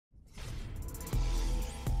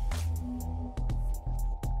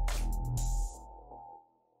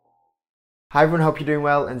Hi everyone, hope you're doing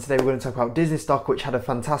well, and today we're going to talk about Disney stock, which had a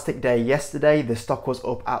fantastic day yesterday. The stock was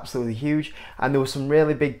up absolutely huge, and there was some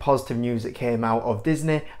really big positive news that came out of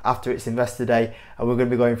Disney after its Investor Day, and we're going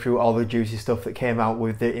to be going through all the juicy stuff that came out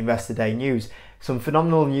with the Investor Day news. Some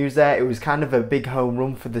phenomenal news there. It was kind of a big home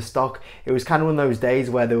run for the stock. It was kind of one of those days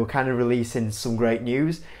where they were kind of releasing some great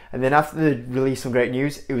news, and then after they released some great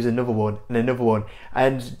news, it was another one and another one.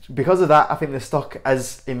 And because of that, I think the stock,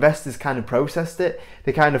 as investors kind of processed it,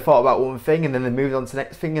 they kind of thought about one thing and then they moved on to the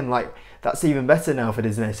next thing, and like, that's even better now for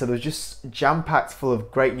Disney. So there was just jam-packed full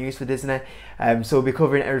of great news for Disney. So we'll be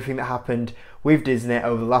covering everything that happened with Disney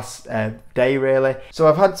over the last day really. So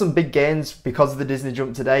I've had some big gains because of the Disney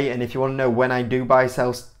jump today, and if you want to know when I do buy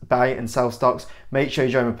and sell stocks, make sure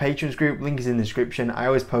you join my patrons group. Link is in the description. I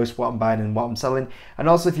always post what I'm buying and what I'm selling. And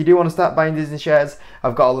also, if you do want to start buying Disney shares,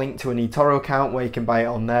 I've got a link to an Etoro account where you can buy it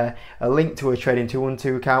on there, a link to a Trading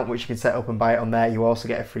 212 account which you can set up and buy it on there. You also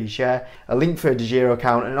get a free share, a link for a DEGIRO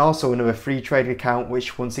account, and also another free trade account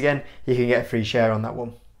which, once again, you can get a free share on that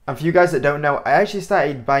one. And for you guys that don't know, I actually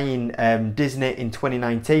started buying Disney in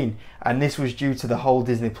 2019, and this was due to the whole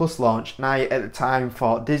Disney Plus launch. And I, at the time,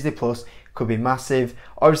 thought Disney Plus could be massive.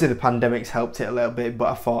 Obviously the pandemic's helped it a little bit, but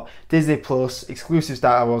I thought Disney Plus, exclusive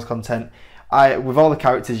Star Wars content, with all the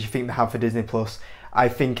characters you think they have for Disney Plus, I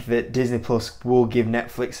think that Disney Plus will give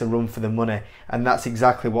Netflix a run for the money, and that's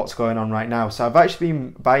exactly what's going on right now. So I've actually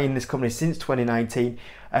been buying this company since 2019,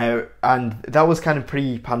 and that was kind of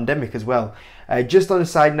pre-pandemic as well. Just on a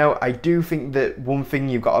side note, I do think that one thing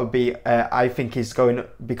you've got to be, I think, is going,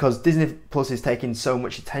 because Disney Plus is taking so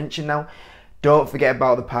much attention now, don't forget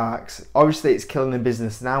about the parks. Obviously it's killing the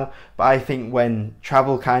business now, but I think when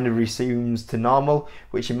travel kind of resumes to normal,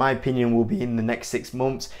 which in my opinion will be in the next 6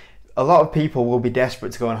 months, a lot of people will be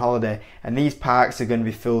desperate to go on holiday, and these parks are going to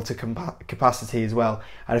be filled to capacity as well.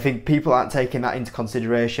 And I think people aren't taking that into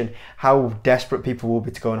consideration, how desperate people will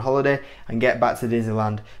be to go on holiday and get back to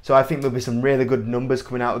Disneyland. So I think there'll be some really good numbers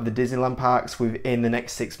coming out of the Disneyland parks within the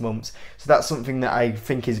next 6 months. So that's something that I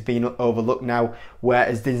think is being overlooked now,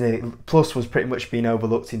 whereas Disney Plus was pretty much being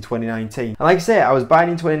overlooked in 2019. And like I say, I was buying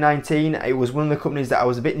in 2019. It was one of the companies that I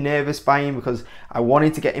was a bit nervous buying because I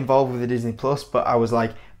wanted to get involved with the Disney Plus, but I was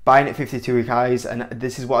like, buying at 52-week highs, and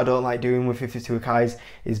this is what I don't like doing with 52-week highs,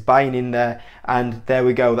 is buying in there, and there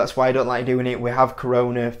we go. That's why I don't like doing it. We have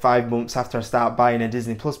Corona 5 months after I start buying a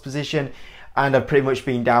Disney Plus position, and I've pretty much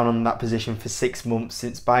been down on that position for 6 months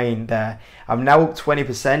since buying there. I'm now up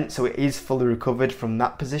 20%, so it is fully recovered from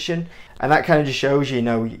that position, and that kind of just shows you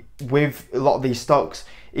know, with a lot of these stocks,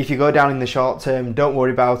 if you go down in the short term, don't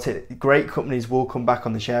worry about it. Great companies will come back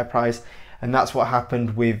on the share price, and that's what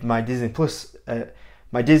happened with my Disney Plus,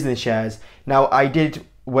 my Disney shares. Now, I did,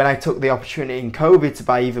 when I took the opportunity in COVID to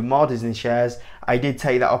buy even more Disney shares, I did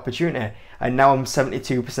take that opportunity, and now I'm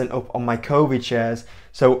 72% up on my COVID shares.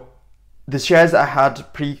 So the shares that I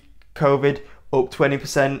had pre-COVID up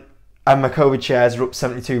 20%, and my COVID shares are up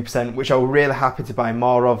 72%, which I'm really happy to buy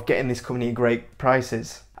more of, getting this company at great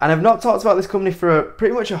prices. And I've not talked about this company for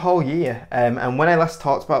pretty much a whole year, and when I last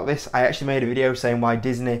talked about this, I actually made a video saying why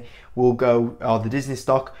Disney will go, or the Disney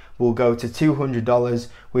stock will go to $200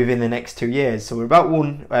 within the next 2 years. So we're about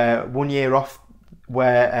one year off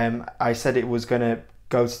where I said it was going to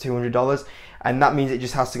go to $200, and that means it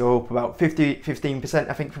just has to go up about 15%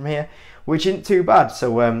 I think from here, which isn't too bad.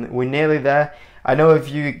 So we're nearly there. I know if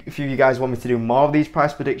you guys want me to do more of these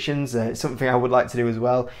price predictions, it's something I would like to do as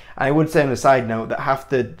well. And I would say on a side note that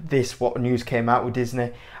after this, what news came out with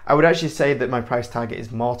Disney, I would actually say that my price target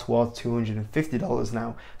is more towards $250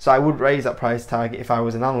 now. So I would raise that price target if I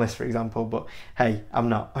was an analyst, for example, but hey, I'm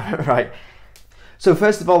not, right? So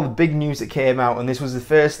first of all, the big news that came out, and this was the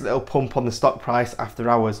first little pump on the stock price after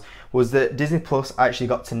hours, was that Disney Plus actually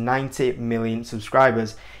got to 90 million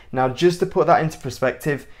subscribers. Now, just to put that into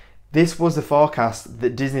perspective, this was the forecast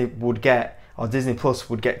that Disney would get, or Disney Plus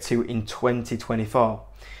would get to in 2024.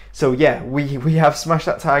 So yeah, we have smashed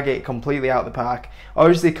that target completely out of the park.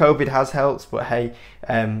 Obviously COVID has helped, but hey,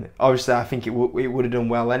 obviously I think it would have done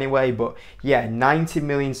well anyway. But yeah, 90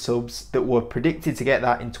 million subs that were predicted to get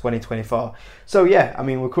that in 2024. So yeah, I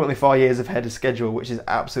mean, we're currently 4 years ahead of schedule, which is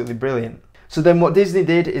absolutely brilliant. So then what Disney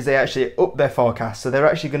did is they actually upped their forecast. So they're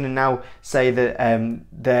actually going to now say that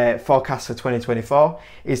their forecast for 2024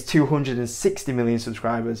 is 260 million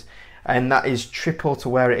subscribers. And that is triple to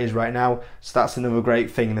where it is right now. So that's another great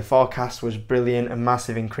thing. The forecast was brilliant, a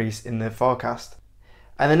massive increase in the forecast.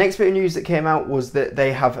 And the next bit of news that came out was that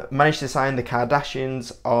they have managed to sign the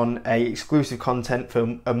Kardashians on a exclusive content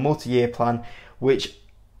for a multi-year plan, which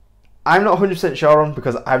I'm not 100% sure on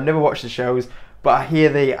because I've never watched the shows, but I hear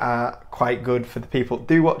they are quite good for the people that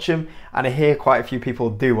do watch them, and I hear quite a few people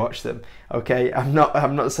do watch them. Okay, I'm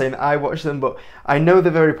not saying that I watch them, but I know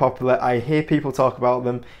they're very popular. I hear people talk about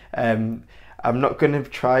them. I'm not going to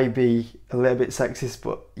try be a little bit sexist,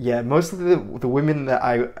 but yeah, most of the women that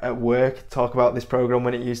I at work talk about this program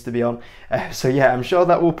when it used to be on. So yeah, I'm sure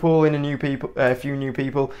that will pull in a few new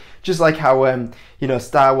people, just like how you know,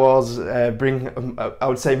 Star Wars bring I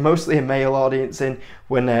would say mostly a male audience in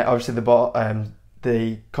when obviously they bought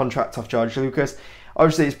the contract off George Lucas.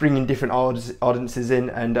 Obviously, it's bringing different audiences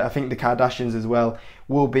in, and I think the Kardashians as well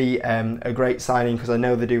will be a great signing, because I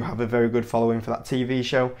know they do have a very good following for that TV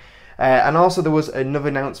show. And also there was another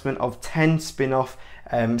announcement of 10 spin-off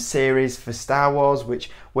series for Star Wars, which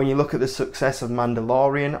when you look at the success of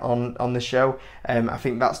Mandalorian on the show, I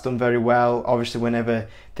think that's done very well. Obviously, whenever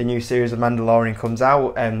the new series of Mandalorian comes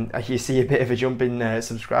out, you see a bit of a jump in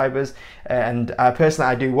subscribers, and personally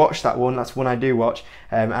I do watch that one. That's one I do watch,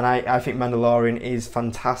 and I think Mandalorian is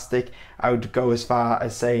fantastic. I would go as far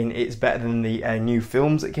as saying it's better than the new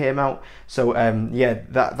films that came out. So yeah,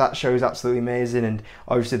 that show is absolutely amazing, and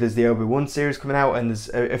obviously there's the Obi-Wan series coming out, and there's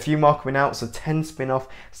a few more coming out, so 10 spin-off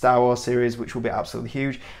Star Wars series, which will be absolutely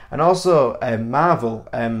huge. And also Marvel,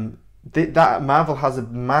 that Marvel has a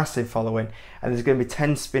massive following, and there's going to be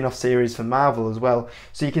 10 spin-off series for Marvel as well,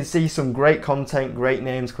 so you can see some great content, great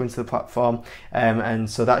names coming to the platform, and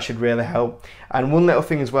so that should really help. And one little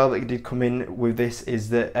thing as well that did come in with this is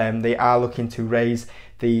that they are looking to raise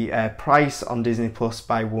the price on Disney Plus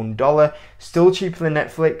by $1, still cheaper than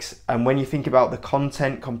Netflix. And when you think about the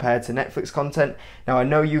content compared to Netflix content, now I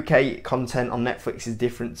know UK content on Netflix is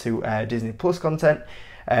different to Disney Plus content,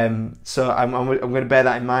 so I'm going to bear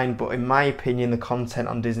that in mind, but in my opinion the content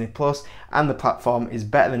on Disney Plus and the platform is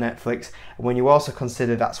better than Netflix. And when you also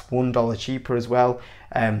consider that's $1 cheaper as well,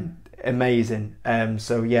 amazing.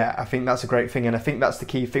 So yeah, I think that's a great thing, and I think that's the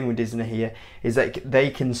key thing with Disney here, is that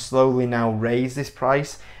they can slowly now raise this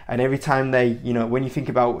price, and every time they, you know, when you think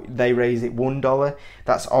about they raise it $1,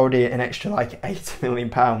 that's already an extra like £80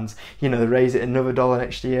 million. You know, they raise it another $1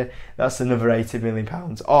 next year, that's another £80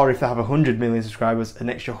 million. Or if they have 100 million subscribers, an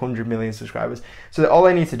extra 100 million subscribers. So all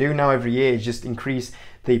they need to do now every year is just increase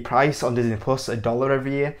the price on Disney Plus $1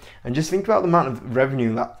 every year, and just think about the amount of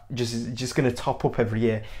revenue that is just going to top up every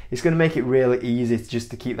year. It's going to make it really easy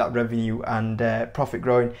to keep that revenue and profit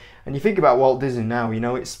growing. And you think about Walt Disney now, you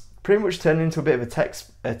know, it's pretty much turned into a bit of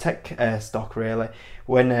a tech stock really.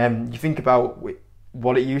 When you think about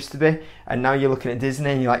what it used to be, and now you're looking at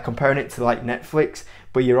Disney and you're like comparing it to like Netflix,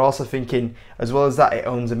 but you're also thinking, as well as that, it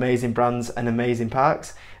owns amazing brands and amazing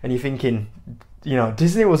parks, and you're thinking, you know,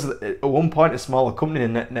 Disney was at one point a smaller company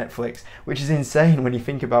than Netflix, which is insane when you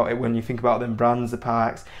think about it. When you think about them brands, the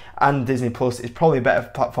parks, and Disney Plus is probably a better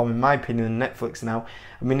platform in my opinion than Netflix now.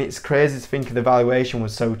 I mean, it's crazy to think the valuation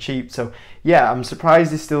was so cheap. So yeah, I'm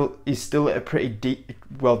surprised it's still at a pretty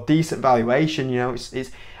decent valuation. You know,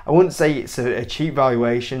 it's I wouldn't say it's a cheap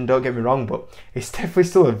valuation, don't get me wrong, but it's definitely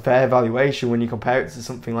still a fair valuation when you compare it to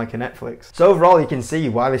something like a Netflix. So overall, you can see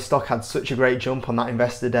why this stock had such a great jump on that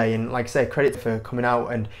investor day, and like I say, credit for coming out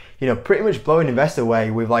and, you know, pretty much blowing investor away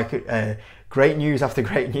with like great news after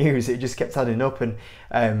great news. It just kept adding up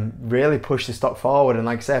and really pushed the stock forward. And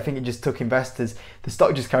like I say, I think it just took investors, the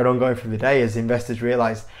stock just carried on going through the day as investors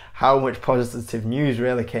realised how much positive news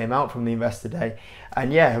really came out from the investor day.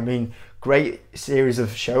 And yeah, I mean, great series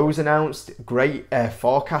of shows announced, great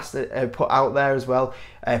forecast put out there as well,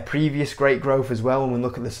 previous great growth as well. When we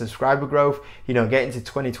look at the subscriber growth, you know, getting to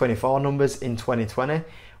 2024 numbers in 2020,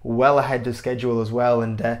 well ahead of schedule as well,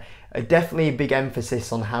 and definitely a big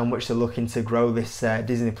emphasis on how much they're looking to grow this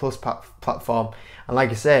Disney Plus platform. And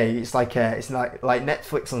like I say, it's like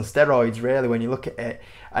Netflix on steroids really when you look at it,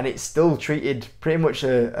 and it's still treated pretty much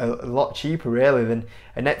a lot cheaper really than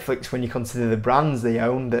a Netflix when you consider the brands they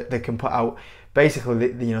own, that they can put out basically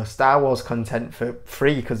the you know, Star Wars content for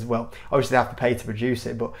free, because, well, obviously they have to pay to produce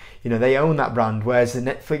it, but you know, they own that brand, whereas the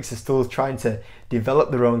Netflix is still trying to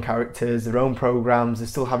develop their own characters, their own programs. They're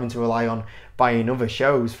still having to rely on buying other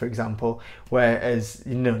shows, for example, whereas,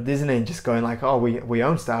 you know, Disney just going like, oh, we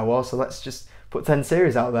own Star Wars, so let's just put 10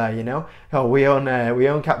 series out there, you know. Oh, we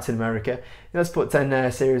own Captain America, let's put 10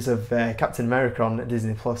 series of Captain America on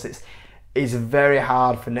Disney Plus. It's very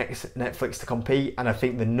hard for Netflix to compete, and I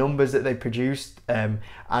think the numbers that they produced and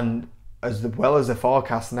as well as the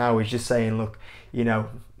forecast now is just saying, look, you know,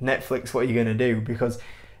 Netflix, what are you going to do? Because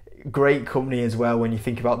great company as well when you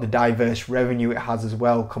think about the diverse revenue it has as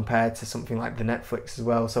well compared to something like the Netflix as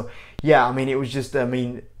well. So yeah, I mean, it was just, I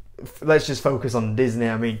mean, let's just focus on Disney.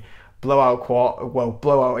 I mean,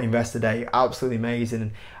 blowout investor day, absolutely amazing.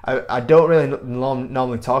 And I don't really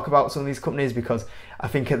normally talk about some of these companies because I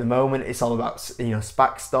think at the moment it's all about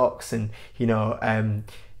SPAC stocks and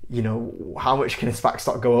how much can a SPAC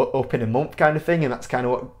stock go up in a month kind of thing, and that's kind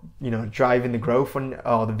of what driving the growth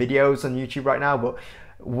or the videos on YouTube right now. But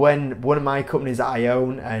when one of my companies that I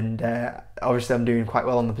own, and obviously I'm doing quite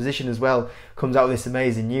well on the position as well, comes out with this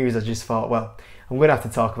amazing news, I just thought, well, I'm going to have to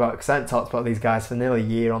talk about it because I haven't talked about these guys for nearly a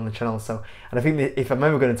year on the channel. So, and I think that if I'm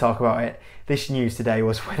ever going to talk about it, this news today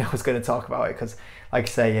was when I was going to talk about it because, like I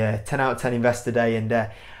say, 10 out of 10 investor day. And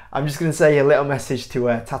I'm just going to say a little message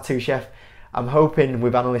to Tattoo Chef. I'm hoping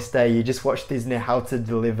with Analyst Day you just watch Disney how to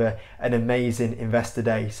deliver an amazing investor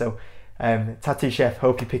day. So Tattoo Chef,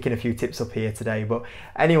 hope you're picking a few tips up here today. But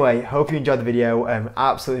anyway, hope you enjoyed the video.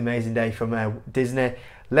 Absolutely amazing day from Disney.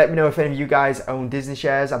 Let me know if any of you guys own Disney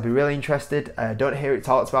shares. I'd be really interested. Don't hear it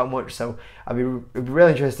talked about much, so it'd be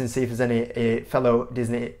really interesting to see if there's any fellow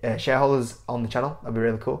Disney shareholders on the channel. That'd be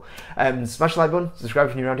really cool. Smash the like button, subscribe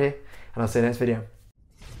if you're new around here, and I'll see you in the next video.